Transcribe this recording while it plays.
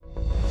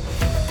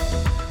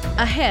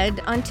Ahead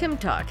on Tim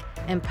Talk,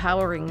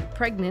 empowering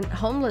pregnant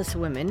homeless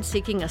women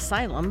seeking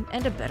asylum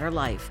and a better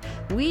life.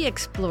 We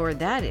explore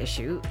that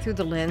issue through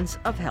the lens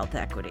of health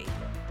equity.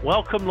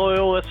 Welcome,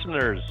 loyal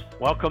listeners.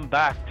 Welcome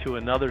back to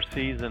another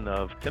season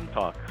of Tim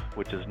Talk,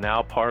 which is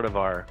now part of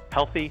our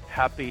Healthy,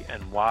 Happy,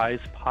 and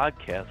Wise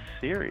podcast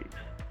series,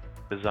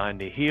 designed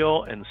to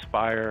heal,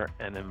 inspire,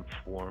 and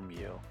inform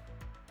you.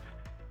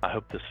 I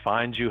hope this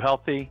finds you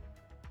healthy.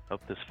 I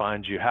hope this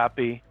finds you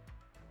happy.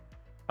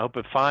 I hope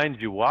it finds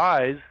you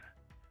wise.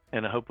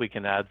 And I hope we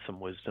can add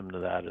some wisdom to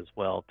that as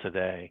well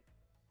today.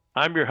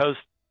 I'm your host,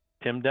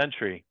 Tim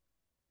Dentry,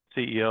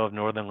 CEO of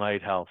Northern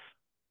Light Health.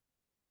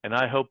 And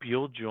I hope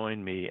you'll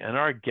join me and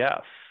our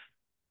guests,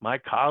 my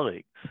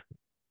colleagues,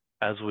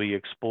 as we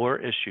explore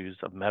issues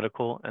of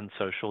medical and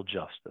social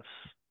justice.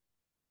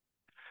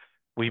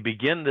 We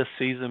begin this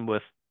season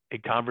with a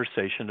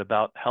conversation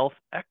about health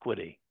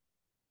equity.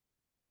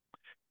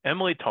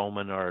 Emily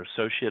Tolman, our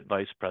Associate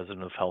Vice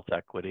President of Health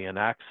Equity and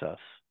Access,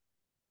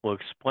 will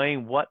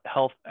explain what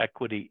health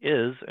equity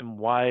is and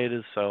why it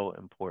is so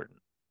important.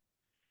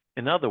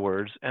 In other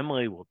words,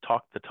 Emily will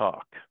talk the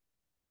talk.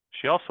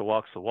 She also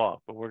walks the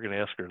walk, but we're going to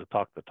ask her to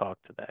talk the talk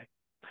today.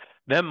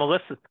 Then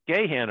Melissa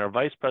Skahan, our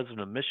Vice President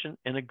of Mission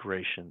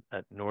Integration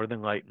at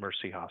Northern Light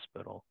Mercy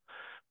Hospital,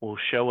 will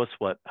show us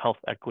what health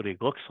equity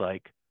looks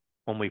like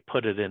when we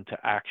put it into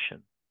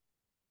action.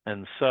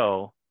 And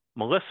so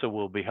Melissa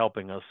will be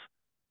helping us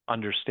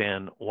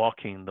understand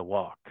walking the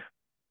walk.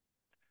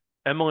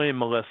 Emily and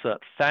Melissa,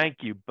 thank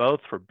you both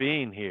for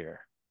being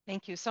here.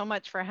 Thank you so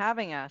much for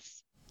having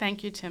us.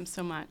 Thank you, Tim,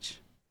 so much.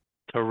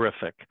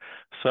 Terrific.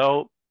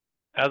 So,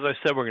 as I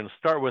said, we're going to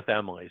start with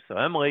Emily. So,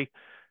 Emily,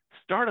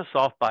 start us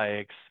off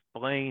by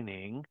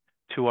explaining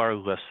to our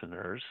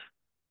listeners,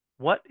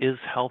 what is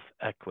health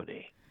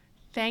equity?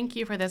 Thank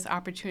you for this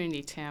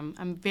opportunity, Tim.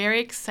 I'm very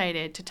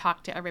excited to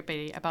talk to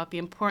everybody about the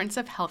importance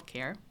of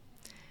healthcare,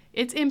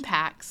 its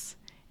impacts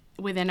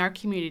within our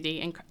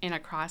community and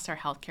across our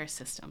healthcare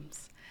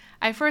systems.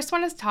 I first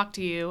want to talk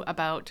to you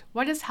about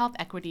what does health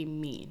equity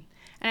mean?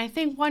 And I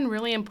think one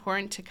really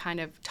important to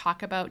kind of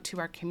talk about to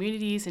our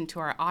communities and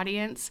to our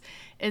audience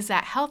is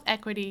that health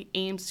equity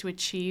aims to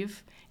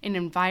achieve an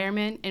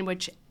environment in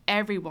which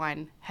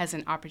everyone has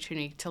an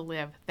opportunity to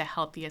live the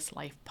healthiest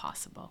life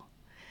possible.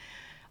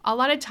 A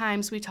lot of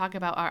times we talk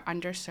about our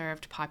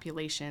underserved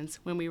populations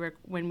when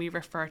we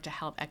refer to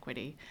health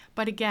equity.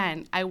 But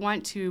again, I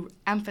want to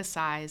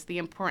emphasize the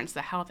importance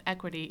that health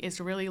equity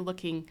is really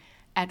looking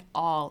at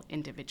all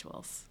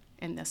individuals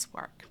in this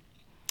work.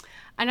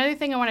 Another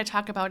thing I want to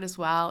talk about as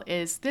well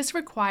is this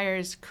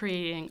requires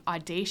creating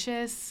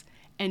audacious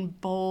and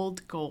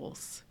bold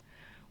goals.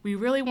 We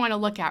really want to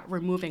look at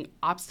removing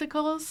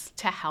obstacles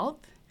to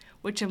health,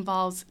 which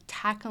involves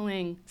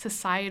tackling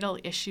societal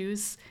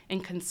issues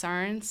and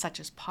concerns such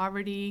as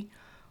poverty,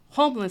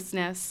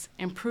 homelessness,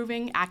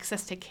 improving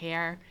access to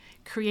care,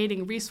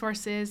 creating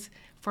resources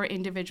for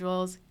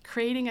individuals,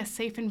 creating a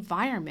safe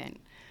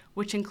environment,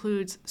 which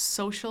includes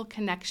social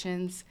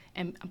connections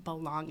and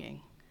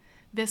belonging.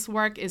 This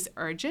work is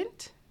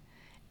urgent,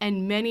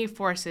 and many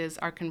forces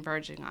are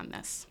converging on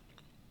this.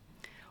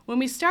 When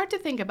we start to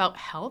think about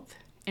health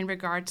in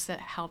regards to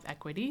health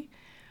equity,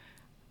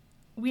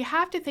 we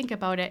have to think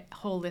about it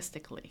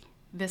holistically.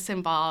 This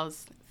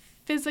involves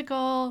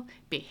physical,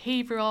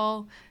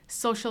 behavioral,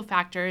 social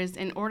factors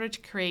in order to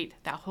create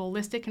that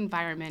holistic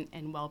environment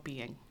and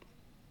well-being.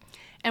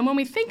 And when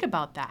we think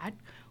about that,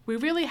 we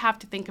really have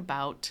to think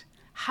about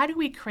how do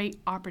we create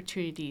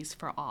opportunities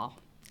for all?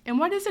 And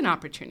what is an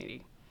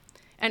opportunity?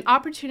 An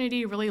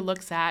opportunity really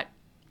looks at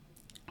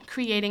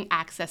creating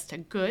access to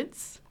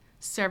goods,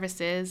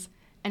 services,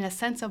 and a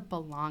sense of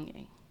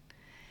belonging.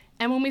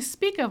 And when we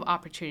speak of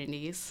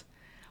opportunities,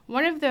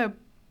 one of the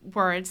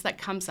words that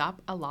comes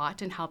up a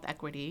lot in health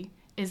equity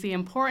is the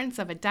importance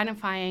of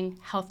identifying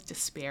health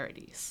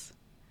disparities.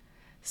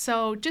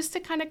 So just to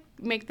kind of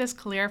make this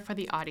clear for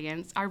the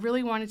audience, I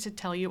really wanted to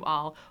tell you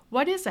all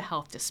what is a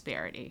health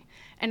disparity.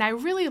 And I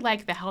really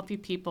like the Healthy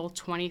People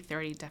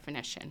 2030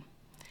 definition.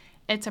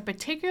 It's a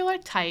particular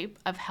type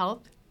of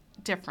health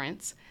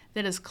difference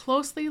that is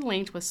closely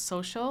linked with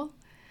social,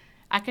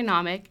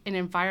 economic, and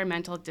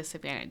environmental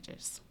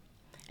disadvantages.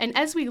 And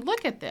as we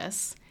look at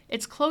this,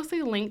 it's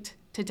closely linked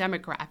to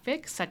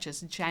demographics such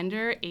as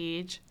gender,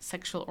 age,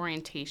 sexual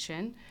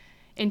orientation,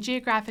 and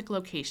geographic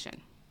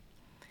location.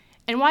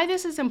 And why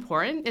this is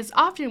important is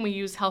often we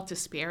use health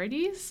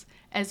disparities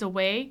as a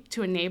way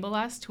to enable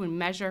us to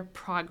measure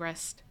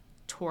progress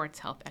towards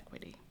health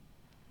equity.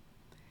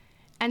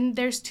 And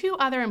there's two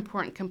other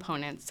important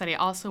components that I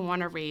also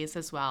want to raise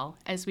as well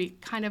as we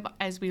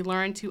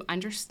learn to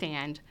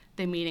understand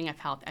the meaning of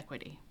health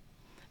equity.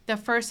 The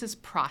first is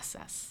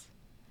process.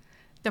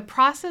 The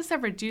process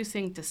of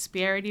reducing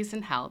disparities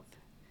in health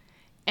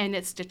and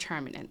its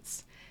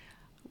determinants.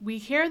 We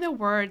hear the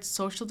word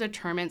social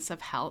determinants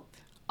of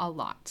health a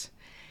lot.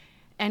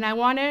 And I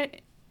want to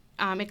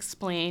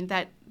explain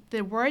that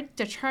the word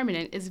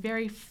determinant is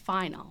very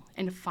final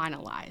and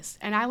finalized.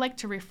 And I like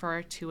to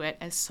refer to it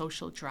as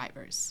social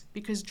drivers,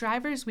 because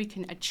drivers we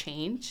can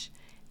change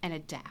and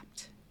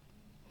adapt.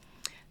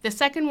 The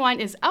second one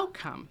is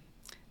outcome.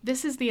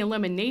 This is the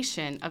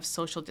elimination of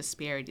social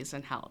disparities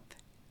in health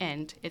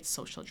and its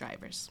social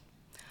drivers.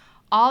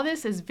 All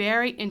this is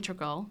very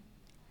integral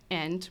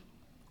in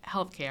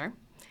healthcare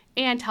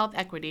and health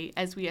equity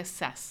as we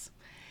assess.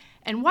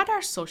 And what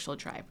are social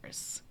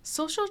drivers?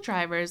 Social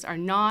drivers are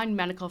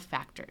non-medical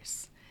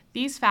factors.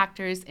 These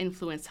factors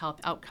influence health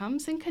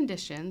outcomes and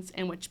conditions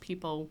in which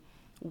people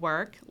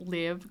work,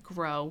 live,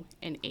 grow,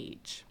 and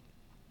age.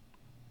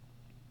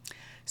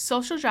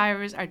 Social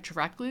drivers are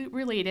directly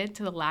related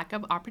to the lack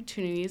of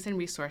opportunities and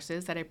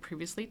resources that I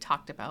previously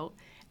talked about,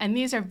 and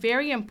these are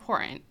very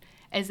important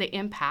as they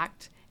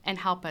impact and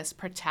help us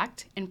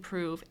protect,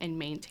 improve, and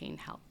maintain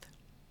health.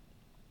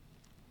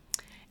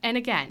 And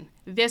again,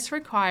 this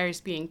requires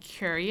being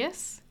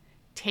curious,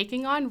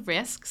 taking on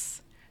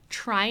risks,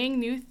 trying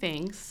new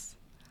things,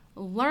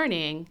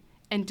 learning,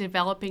 and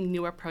developing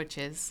new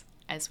approaches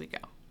as we go.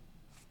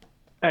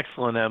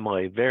 Excellent,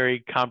 Emily. Very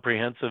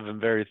comprehensive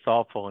and very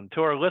thoughtful. And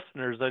to our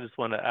listeners, I just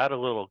want to add a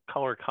little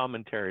color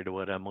commentary to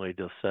what Emily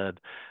just said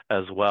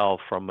as well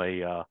from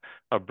a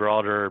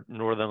broader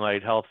Northern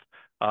Light Health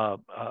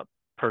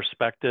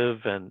perspective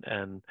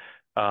and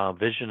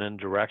vision and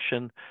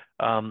direction.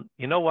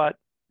 You know what?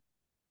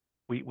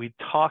 We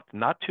talked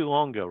not too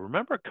long ago.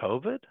 Remember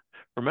COVID?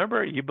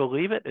 Remember, you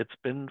believe it? It's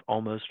been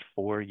almost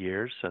 4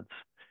 years since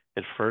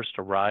it first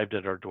arrived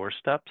at our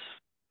doorsteps.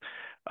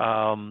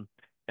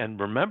 And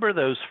remember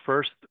those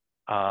first,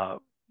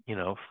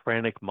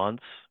 frantic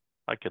months?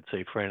 I could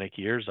say frantic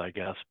years, I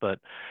guess. But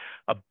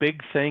a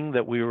big thing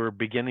that we were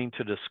beginning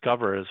to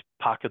discover as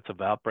pockets of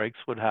outbreaks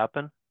would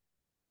happen,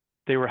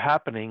 they were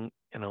happening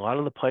in a lot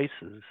of the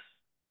places,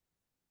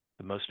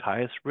 the most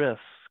highest risk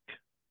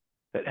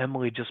that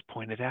Emily just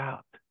pointed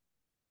out.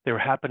 They were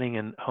happening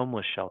in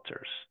homeless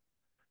shelters.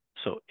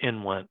 So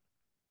in went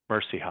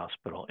Mercy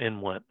Hospital,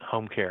 in went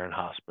Home Care and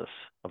Hospice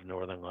of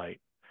Northern Light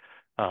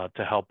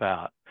to help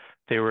out.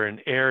 They were in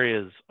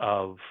areas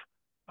of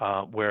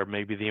where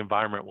maybe the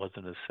environment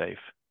wasn't as safe,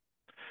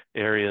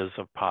 areas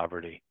of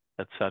poverty,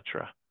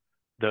 etc.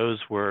 Those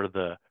were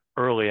the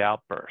early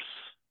outbursts.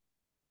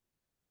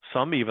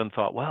 Some even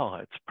thought, well,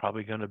 it's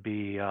probably going to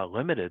be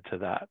limited to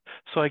that.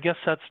 So I guess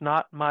that's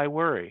not my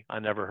worry. I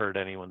never heard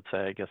anyone say,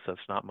 I guess that's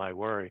not my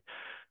worry.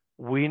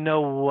 We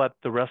know what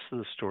the rest of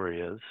the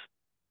story is.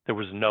 There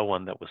was no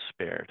one that was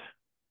spared.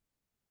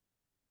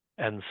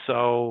 And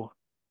so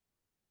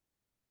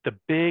the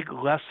big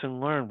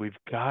lesson learned, we've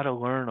got to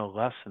learn a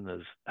lesson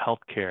as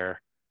healthcare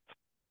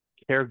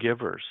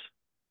caregivers.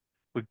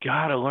 We've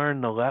got to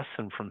learn the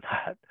lesson from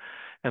that.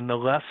 And the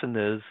lesson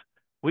is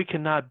we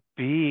cannot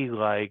be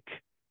like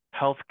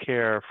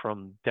healthcare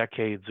from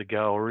decades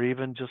ago or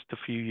even just a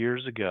few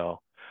years ago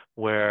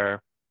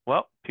where,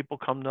 well, people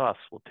come to us.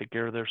 We'll take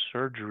care of their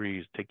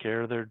surgeries, take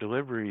care of their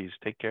deliveries,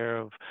 take care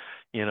of,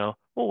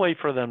 we'll wait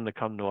for them to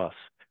come to us.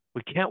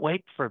 We can't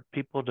wait for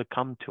people to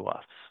come to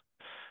us.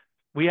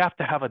 We have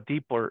to have a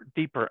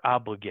deeper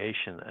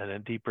obligation and a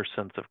deeper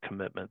sense of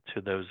commitment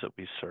to those that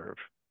we serve.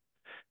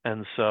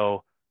 And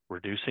so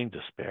reducing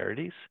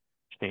disparities,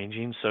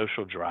 changing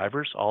social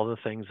drivers, all the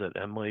things that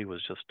Emily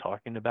was just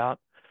talking about,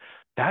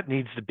 that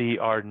needs to be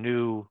our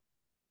new,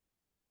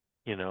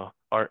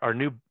 our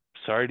new,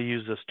 sorry to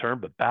use this term,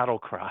 but battle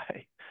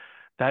cry.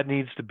 That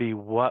needs to be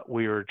what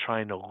we are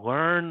trying to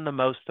learn the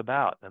most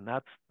about. And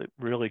that's the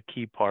really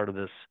key part of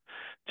this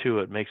too.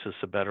 It makes us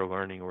a better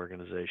learning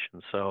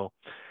organization. So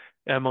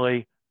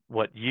Emily,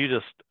 what you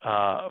just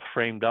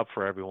framed up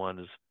for everyone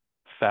is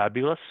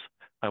fabulous.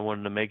 I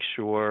wanted to make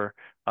sure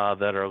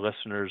that our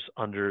listeners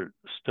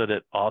understood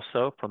it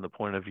also from the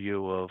point of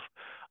view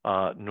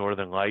of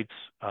Northern Lights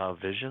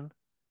vision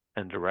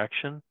and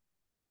direction.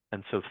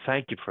 And so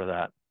thank you for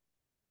that.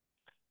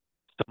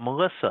 So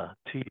Melissa,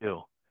 to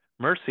you,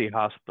 Mercy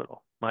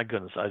Hospital. My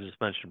goodness, I just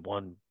mentioned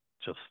one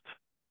just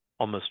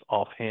almost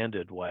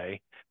offhanded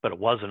way, but it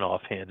wasn't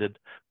offhanded.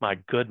 My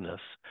goodness,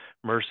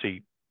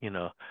 Mercy,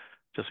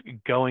 just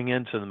going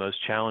into the most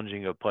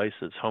challenging of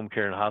places, home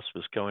care and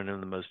hospice going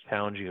into the most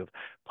challenging of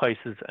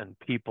places and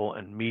people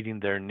and meeting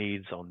their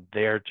needs on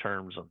their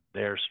terms, on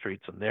their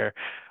streets, on their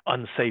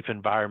unsafe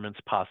environments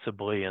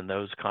possibly, and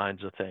those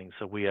kinds of things.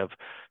 So we have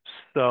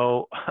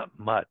so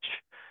much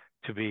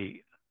to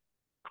be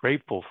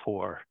grateful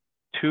for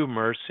to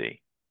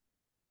Mercy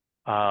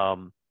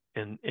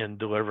in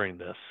delivering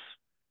this.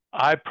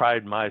 I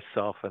pride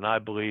myself, and I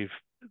believe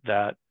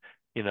that,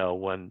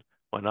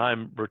 when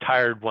I'm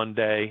retired one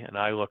day and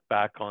I look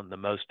back on the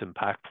most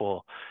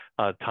impactful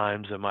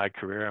times in my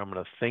career, I'm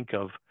going to think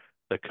of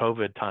the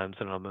COVID times,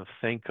 and I'm going to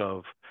think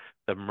of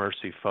the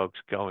Mercy folks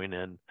going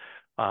in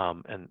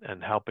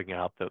and helping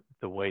out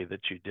the way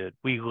that you did.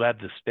 We led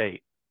the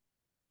state.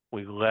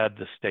 We led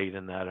the state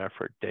in that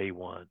effort day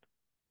one.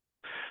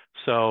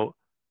 So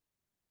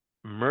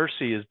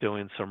Mercy is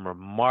doing some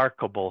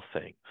remarkable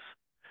things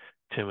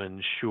to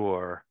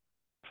ensure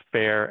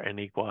fair and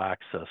equal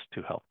access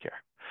to healthcare.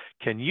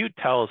 Can you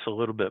tell us a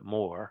little bit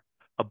more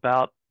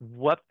about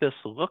what this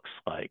looks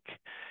like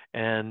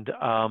And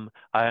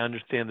I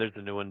understand there's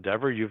a new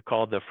endeavor you've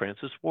called the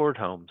Francis Ward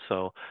Home.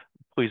 So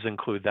please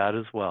include that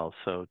as well.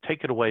 So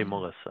take it away,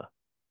 Melissa.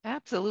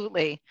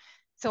 Absolutely.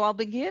 So I'll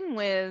begin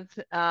with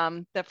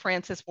the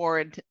Francis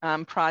Ward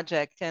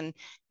project, and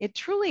it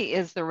truly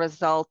is the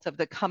result of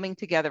the coming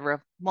together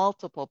of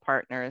multiple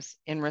partners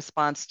in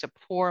response to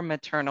poor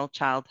maternal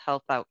child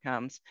health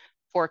outcomes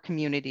for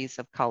communities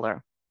of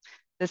color.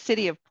 The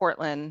city of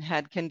Portland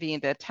had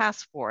convened a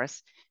task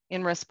force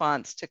in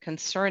response to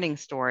concerning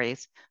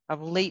stories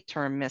of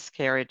late-term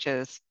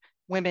miscarriages,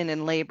 women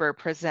in labor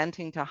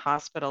presenting to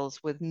hospitals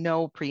with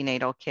no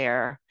prenatal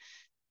care,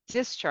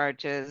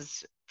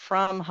 discharges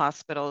from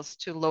hospitals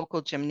to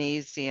local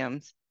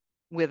gymnasiums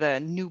with a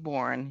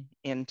newborn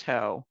in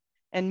tow,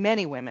 and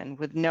many women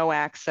with no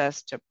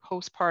access to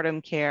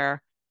postpartum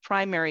care,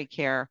 primary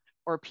care,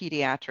 or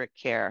pediatric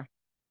care.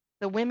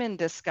 The women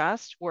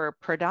discussed were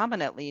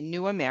predominantly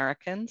new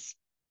Americans,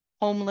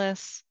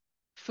 homeless,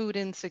 food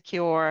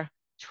insecure,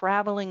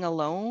 traveling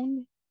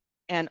alone,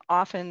 and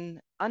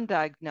often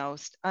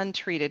undiagnosed,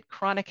 untreated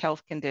chronic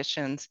health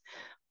conditions,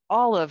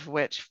 all of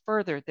which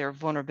furthered their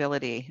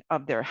vulnerability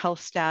of their health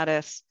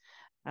status.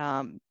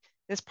 Um,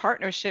 this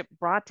partnership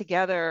brought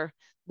together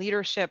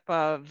leadership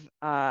of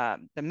the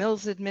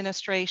Mills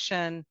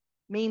Administration,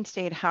 Maine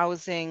State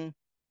Housing,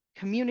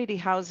 Community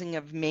Housing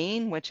of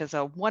Maine, which is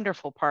a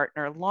wonderful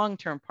partner,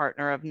 long-term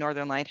partner of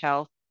Northern Light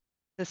Health,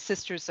 the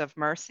Sisters of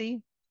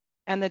Mercy,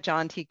 and the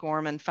John T.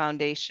 Gorman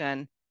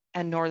Foundation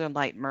and Northern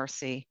Light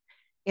Mercy.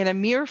 In a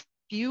mere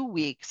few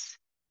weeks,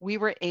 we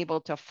were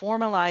able to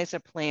formalize a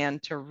plan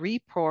to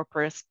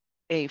repurpose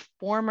a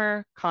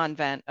former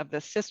convent of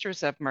the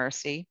Sisters of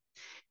Mercy,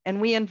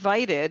 and we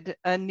invited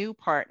a new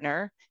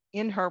partner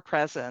in her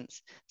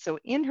presence. So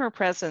In Her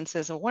Presence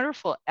is a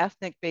wonderful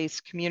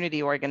ethnic-based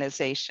community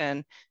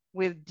organization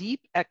with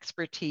deep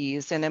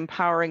expertise in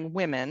empowering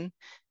women,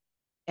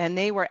 and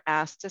they were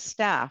asked to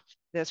staff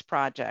this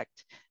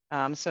project.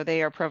 So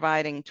they are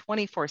providing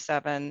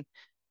 24/7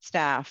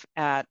 staff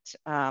at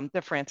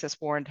the Francis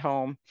Ward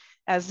Home.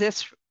 As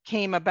this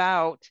came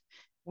about,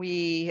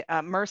 we,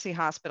 Mercy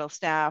Hospital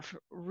staff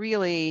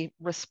really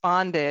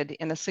responded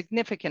in a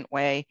significant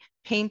way,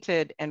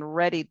 painted and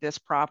readied this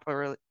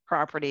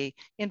property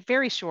in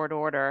very short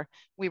order.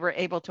 We were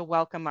able to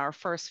welcome our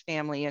first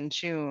family in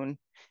June.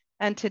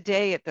 And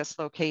today at this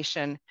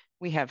location,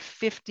 we have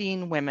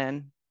 15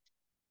 women,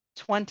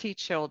 20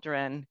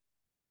 children,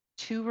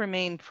 2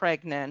 remain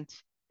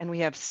pregnant, and we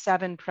have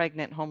 7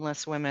 pregnant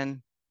homeless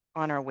women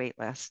on our wait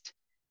list.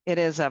 It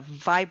is a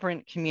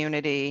vibrant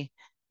community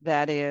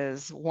that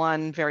is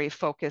one very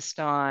focused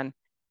on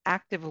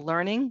active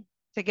learning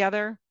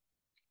together.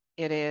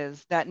 It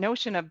is that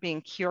notion of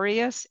being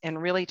curious and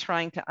really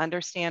trying to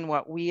understand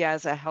what we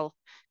as a health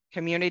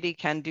community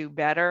can do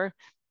better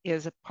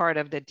is a part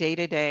of the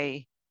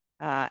day-to-day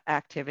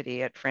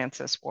activity at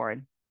Francis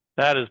Ward.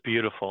 That is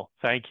beautiful.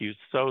 Thank you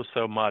so,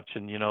 so much.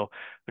 And, a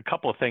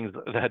couple of things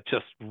that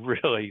just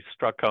really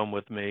struck home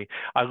with me.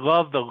 I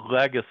love the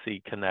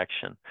legacy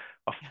connection,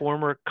 a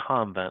former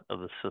convent of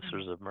the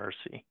Sisters of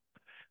Mercy.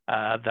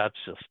 That's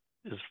just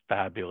is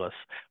fabulous.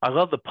 I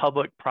love the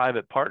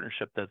public-private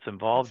partnership that's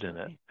involved in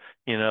it.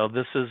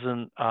 This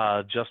isn't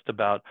just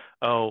about,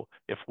 oh,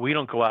 if we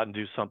don't go out and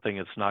do something,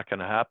 it's not going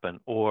to happen.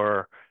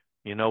 Or,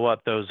 you know what,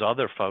 those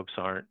other folks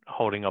aren't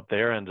holding up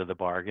their end of the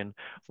bargain.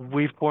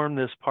 We've formed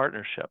this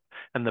partnership,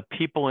 and the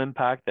people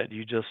impact that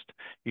you just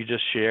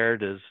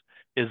shared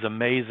is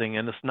amazing.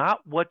 And it's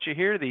not what you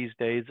hear these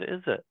days,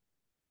 is it?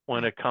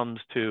 When it comes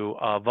to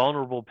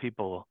vulnerable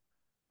people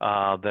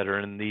that are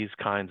in these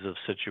kinds of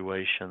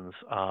situations,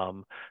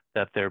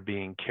 that they're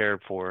being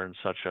cared for in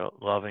such a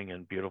loving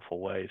and beautiful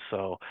way.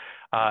 So,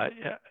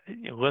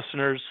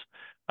 listeners,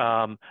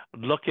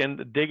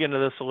 dig into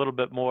this a little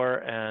bit more,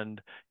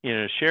 and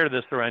share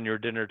this around your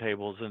dinner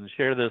tables, and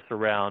share this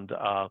around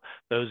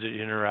those that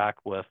you interact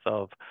with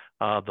of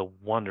the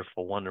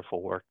wonderful,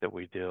 wonderful work that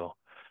we do.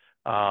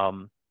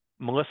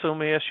 Melissa, let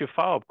me ask you a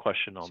follow-up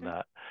question on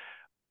that.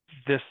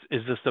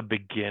 Is this a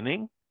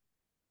beginning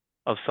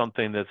of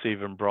something that's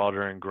even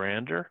broader and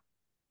grander?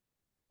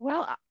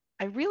 Well,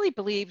 I really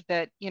believe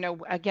that,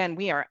 again,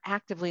 we are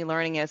actively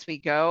learning as we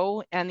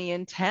go, and the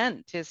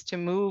intent is to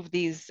move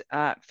these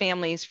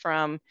families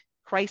from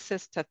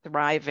crisis to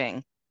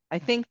thriving. I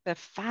think the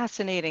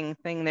fascinating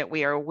thing that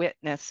we are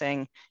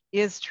witnessing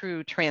is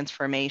true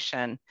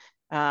transformation.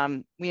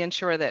 We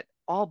ensure that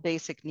all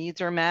basic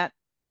needs are met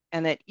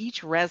and that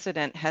each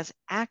resident has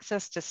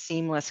access to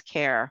seamless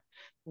care.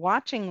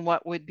 Watching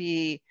what would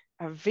be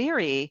a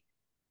very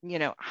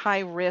high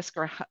risk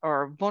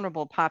or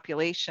vulnerable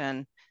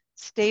population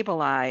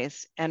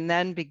stabilize and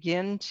then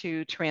begin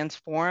to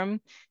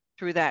transform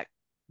through that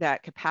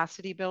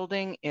capacity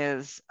building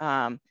is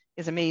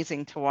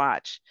amazing to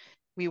watch.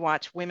 We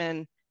watch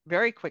women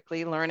very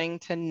quickly learning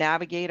to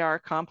navigate our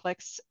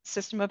complex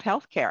system of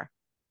healthcare.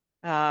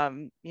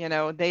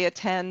 They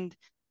attend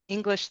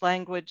English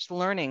language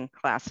learning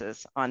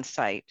classes on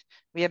site.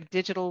 We have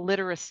digital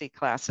literacy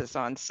classes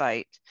on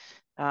site.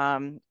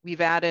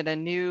 We've added a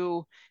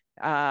new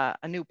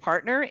a new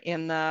partner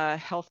in the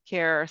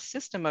healthcare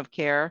system of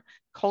care,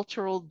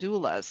 cultural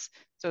doulas.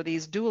 So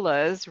these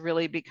doulas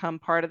really become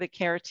part of the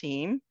care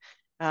team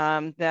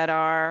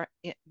they're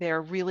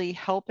really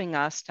helping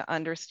us to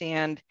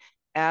understand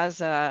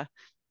as a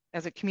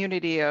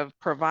community of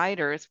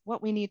providers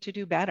what we need to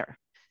do better.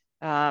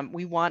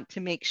 We want to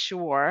make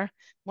sure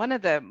one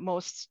of the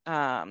most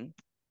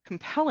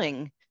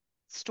compelling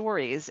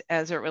stories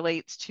as it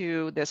relates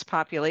to this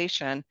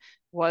population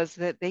was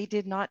that they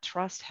did not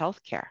trust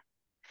healthcare.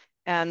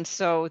 And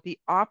so the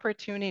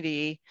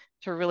opportunity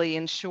to really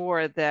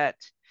ensure that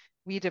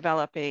we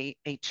develop a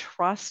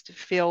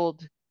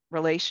trust-filled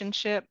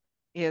relationship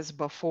is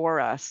before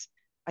us.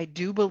 I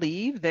do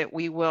believe that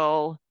we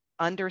will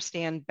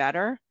understand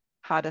better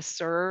how to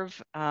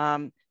serve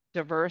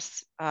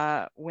diverse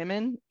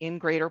women in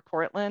Greater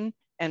Portland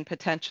and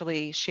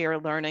potentially share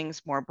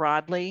learnings more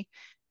broadly.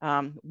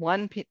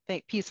 One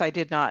piece I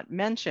did not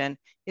mention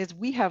is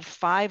we have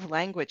 5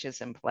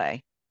 languages in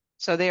play.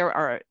 So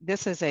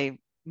this is a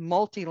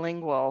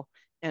multilingual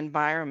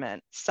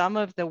environment. Some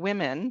of the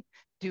women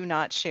do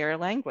not share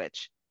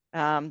language,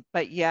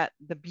 but yet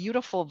the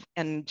beautiful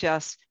and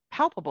just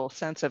palpable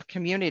sense of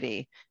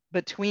community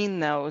between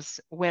those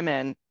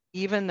women,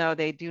 even though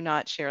they do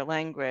not share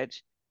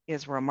language,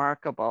 is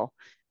remarkable.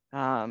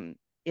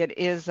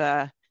 It's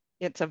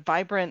a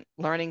vibrant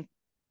learning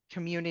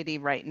community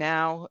right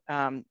now.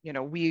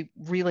 We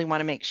really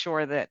want to make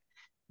sure that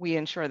we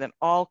ensure that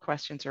all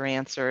questions are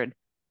answered,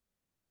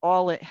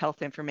 all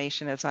health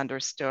information is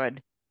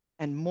understood,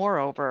 and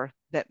moreover,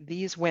 that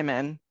these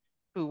women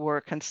who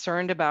were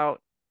concerned about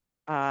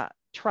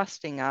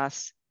trusting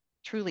us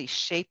truly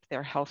shape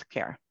their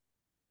healthcare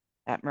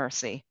at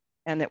Mercy,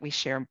 and that we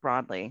share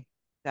broadly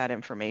that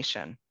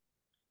information.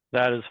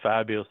 That is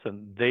fabulous.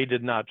 And they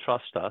did not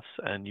trust us.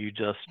 And you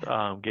just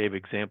gave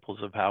examples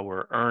of how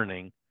we're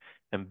earning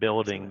and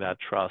building that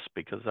trust,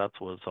 because that's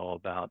what it's all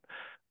about.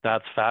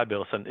 That's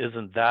fabulous. And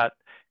isn't that,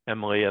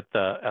 Emily, at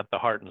the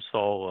heart and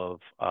soul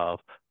of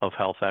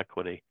health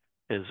equity,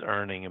 is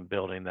earning and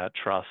building that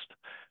trust?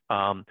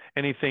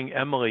 Anything,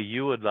 Emily,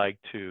 you would like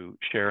to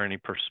share, any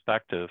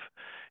perspective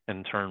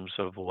in terms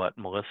of what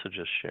Melissa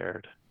just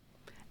shared?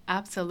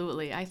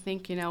 Absolutely. I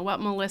think,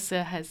 what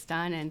Melissa has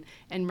done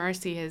and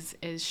Mercy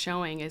is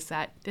showing is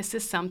that this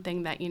is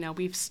something that,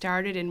 we've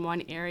started in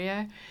one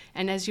area.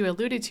 And as you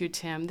alluded to,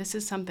 Tim, this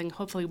is something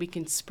hopefully we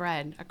can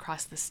spread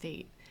across the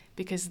state,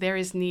 because there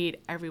is need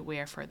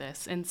everywhere for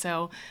this. And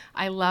so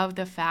I love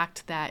the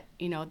fact that,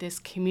 this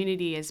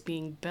community is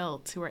being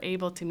built. We're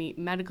able to meet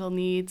medical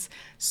needs,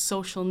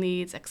 social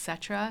needs,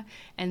 etc.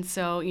 And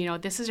so,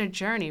 this is a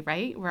journey,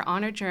 right? We're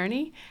on a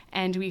journey,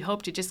 and we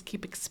hope to just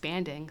keep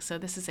expanding. So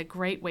this is a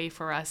great way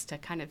for us to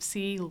kind of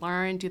see,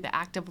 learn, do the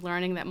active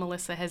learning that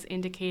Melissa has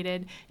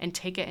indicated, and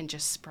take it and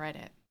just spread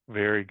it.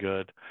 Very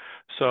good.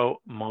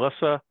 So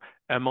Melissa,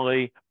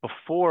 Emily,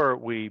 before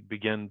we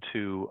begin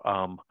to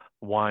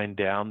wind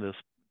down this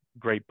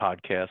great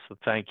podcast, so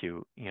thank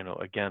you,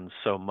 again,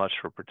 so much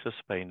for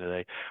participating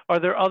today. Are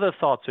there other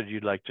thoughts that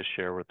you'd like to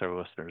share with our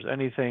listeners?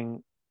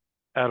 Anything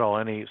at all?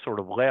 Any sort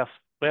of last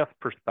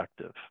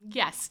perspective?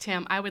 Yes,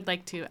 Tim, I'd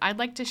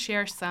like to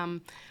share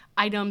some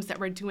items that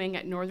we're doing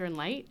at Northern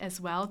Light as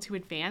well to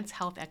advance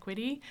health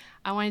equity.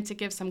 I wanted to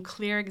give some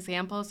clear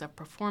examples of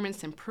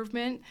performance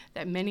improvement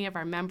that many of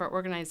our member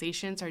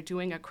organizations are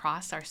doing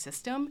across our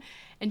system.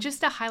 And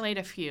just to highlight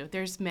a few,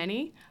 there's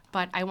many,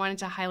 but I wanted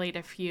to highlight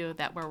a few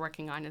that we're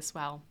working on as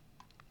well.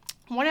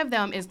 One of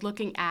them is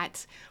looking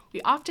at,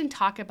 we often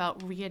talk about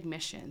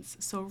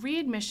readmissions. So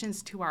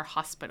readmissions to our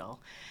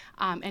hospital.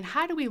 And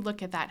how do we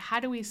look at that?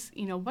 How do we,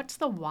 what's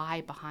the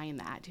why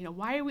behind that?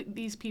 Why are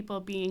these people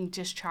being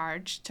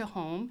discharged to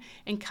home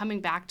and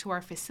coming back to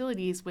our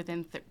facilities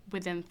within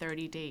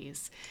 30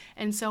 days?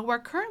 And so we're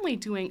currently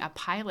doing a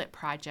pilot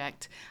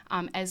project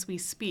as we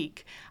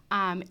speak.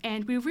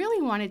 And we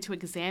really wanted to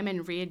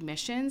examine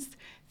readmissions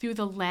through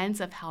the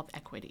lens of health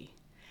equity.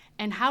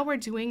 And how we're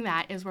doing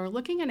that is we're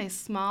looking at a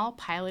small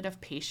pilot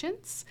of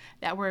patients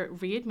that were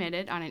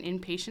readmitted on an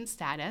inpatient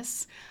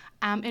status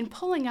and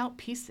pulling out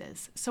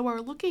pieces. So we're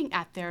looking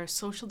at their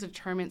social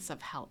determinants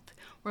of health.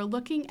 We're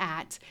looking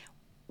at,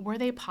 were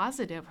they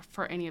positive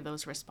for any of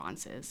those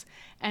responses?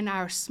 And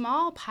our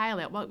small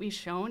pilot, what we've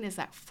shown is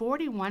that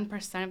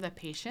 41% of the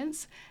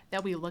patients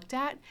that we looked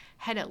at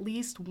had at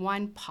least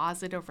one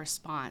positive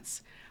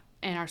response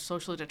in our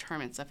social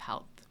determinants of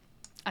health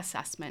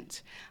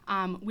assessment.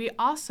 We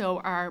also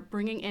are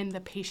bringing in the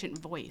patient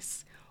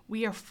voice.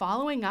 We are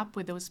following up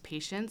with those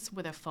patients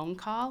with a phone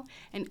call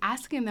and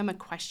asking them a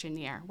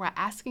questionnaire. We're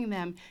asking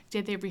them,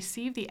 did they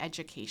receive the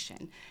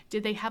education?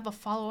 Did they have a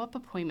follow-up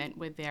appointment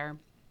with their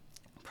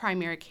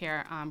primary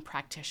care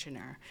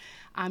practitioner?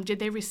 Did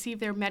they receive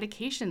their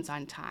medications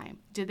on time?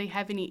 Did they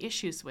have any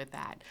issues with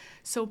that?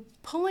 So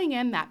pulling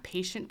in that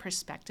patient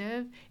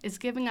perspective is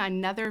giving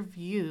another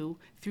view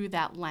through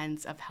that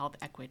lens of health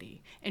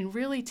equity, and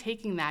really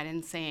taking that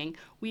and saying,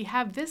 we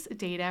have this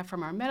data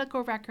from our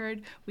medical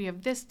record, we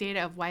have this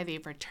data of why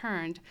they've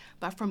returned,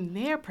 but from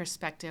their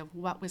perspective,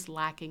 what was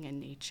lacking in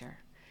nature?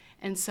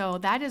 And so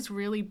that is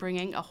really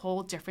bringing a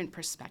whole different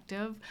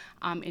perspective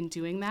in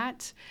doing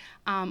that.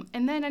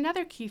 And then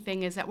another key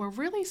thing is that we're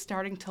really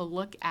starting to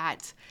look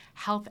at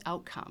health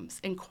outcomes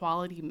and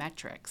quality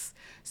metrics.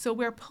 So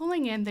we're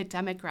pulling in the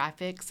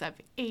demographics of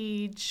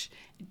age,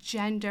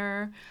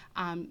 gender,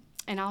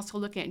 and also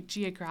looking at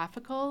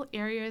geographical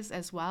areas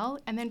as well,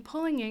 and then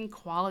pulling in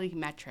quality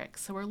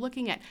metrics. So we're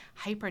looking at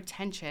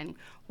hypertension,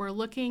 we're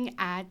looking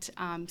at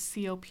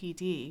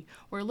COPD,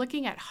 we're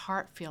looking at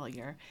heart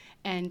failure,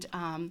 and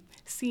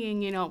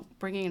seeing,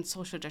 bringing in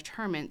social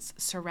determinants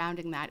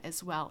surrounding that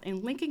as well,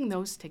 and linking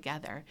those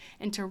together,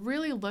 and to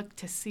really look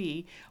to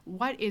see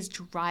what is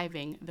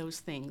driving those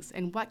things,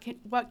 and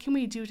what can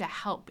we do to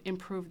help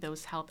improve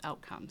those health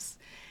outcomes.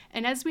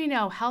 And as we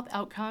know, health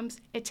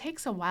outcomes, it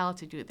takes a while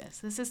to do this.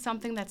 This is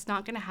something that's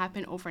not going to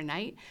happen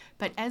overnight,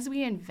 but as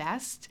we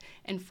invest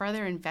and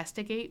further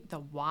investigate the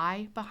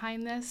why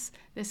behind this,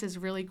 this is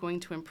really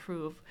going to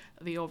improve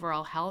the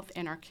overall health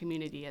in our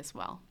community as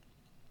well.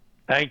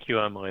 Thank you,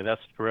 Emily. That's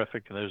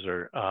terrific. And those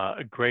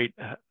are great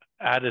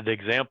added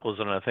examples,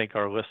 and I think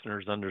our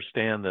listeners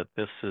understand that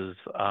this is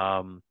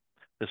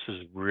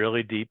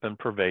really deep and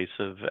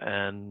pervasive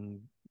and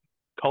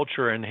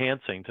culture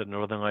enhancing to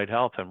Northern Light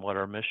Health and what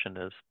our mission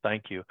is.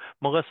 Thank you.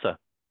 Melissa.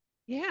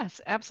 Yes,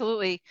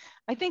 absolutely.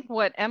 I think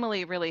what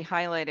Emily really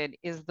highlighted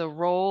is the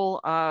role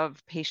of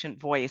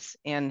patient voice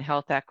in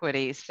health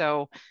equity.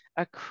 So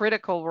a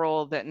critical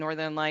role that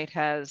Northern Light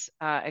has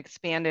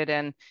expanded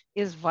and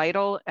is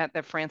vital at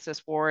the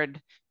Francis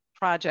Ward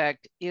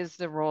Project is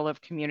the role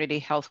of community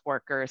health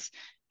workers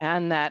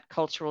and that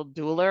cultural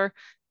doula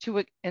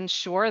to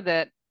ensure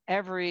that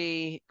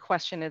every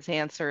question is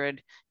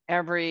answered,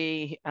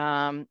 every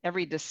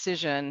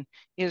decision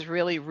is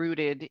really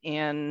rooted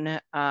in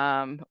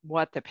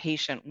what the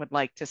patient would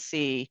like to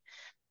see.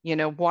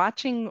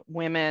 Watching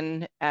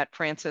women at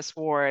Francis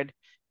Ward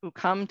who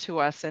come to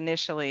us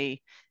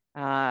initially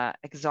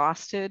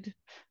exhausted,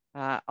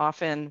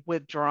 often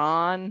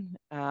withdrawn,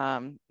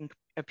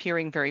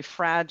 appearing very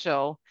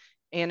fragile,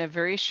 in a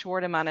very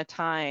short amount of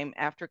time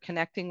after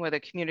connecting with a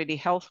community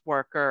health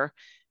worker,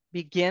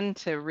 begin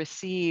to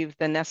receive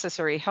the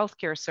necessary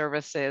healthcare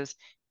services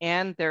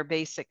and their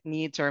basic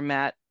needs are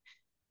met.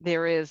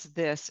 There is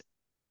this,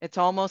 it's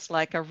almost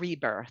like a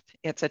rebirth.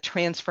 It's a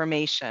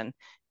transformation,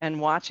 and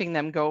watching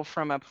them go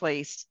from a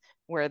place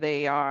where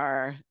they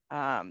are,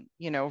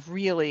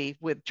 really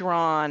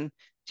withdrawn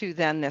to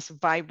then this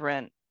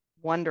vibrant,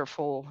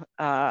 wonderful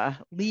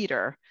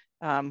leader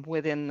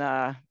within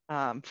the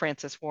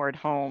Francis Ward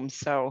home.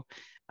 So,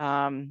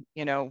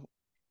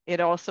 it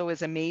also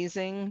is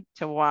amazing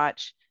to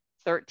watch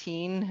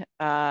 13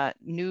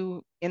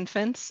 new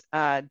infants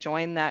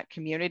join that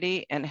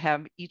community and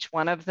have each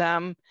one of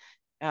them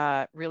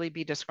really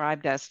be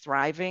described as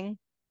thriving.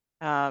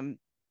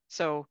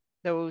 So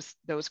those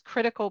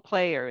critical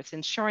players,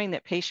 ensuring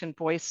that patient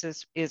voice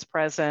is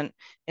present,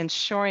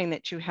 ensuring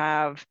that you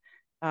have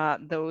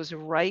those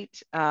right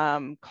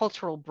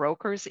cultural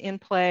brokers in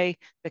play,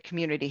 the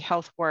community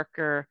health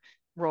worker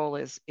role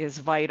is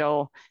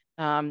vital,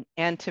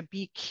 and to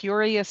be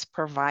curious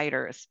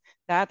providers.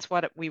 That's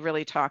what we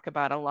really talk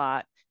about a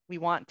lot. We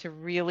want to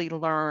really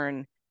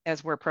learn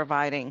as we're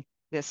providing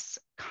this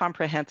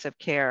comprehensive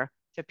care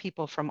to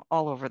people from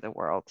all over the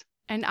world.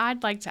 And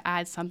I'd like to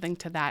add something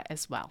to that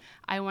as well.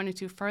 I wanted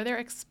to further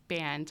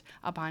expand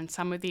upon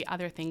some of the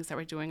other things that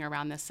we're doing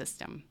around this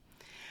system.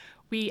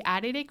 We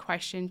added a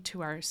question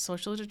to our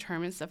Social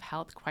Determinants of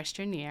Health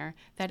questionnaire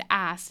that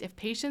asked if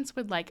patients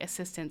would like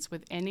assistance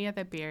with any of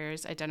the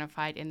barriers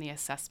identified in the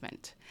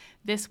assessment.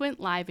 This went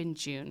live in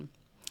June.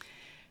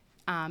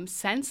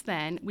 Since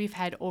then, we've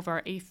had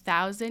over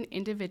 1,000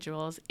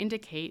 individuals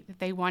indicate that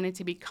they wanted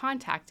to be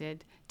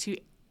contacted to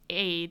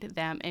aid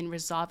them in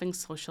resolving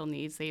social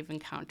needs they've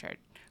encountered.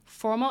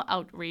 Formal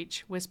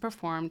outreach was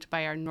performed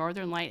by our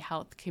Northern Light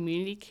Health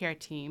community care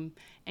team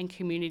and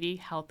community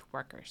health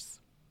workers.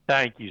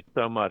 Thank you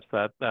so much.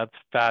 That's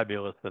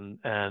fabulous,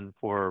 and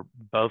for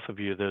both of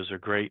you, those are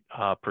great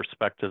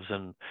perspectives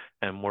and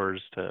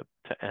words to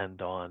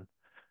end on.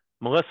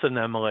 Melissa and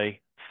Emily,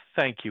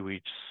 thank you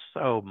each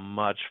so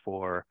much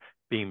for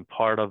being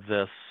part of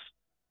this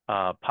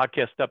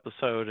podcast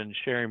episode and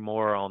sharing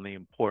more on the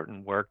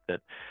important work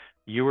that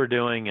you are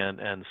doing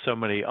and so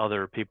many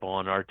other people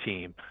on our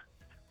team,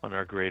 on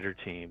our greater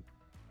team.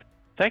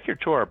 Thank you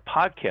to our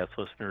podcast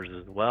listeners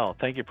as well.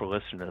 Thank you for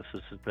listening to this.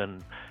 This has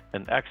been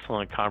an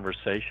excellent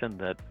conversation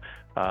that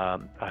I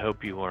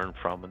hope you learned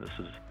from, and this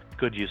is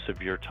good use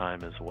of your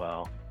time as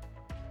well.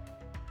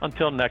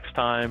 Until next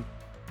time,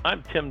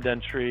 I'm Tim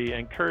Dentry,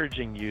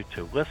 encouraging you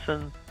to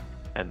listen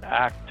and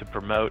act to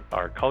promote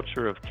our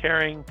culture of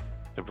caring,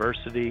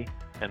 diversity,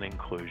 and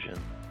inclusion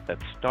that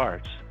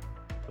starts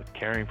with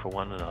caring for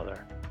one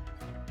another.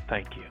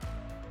 Thank you.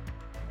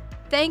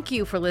 Thank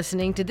you for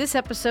listening to this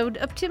episode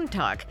of Tim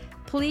Talk.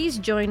 Please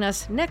join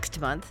us next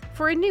month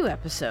for a new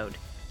episode.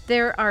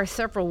 There are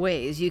several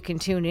ways you can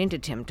tune into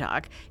Tim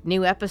Talk.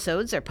 New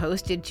episodes are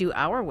posted to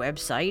our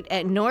website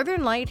at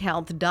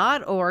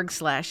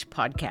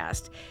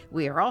northernlighthealth.org/podcast.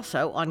 We are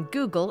also on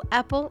Google,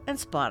 Apple, and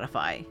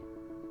Spotify.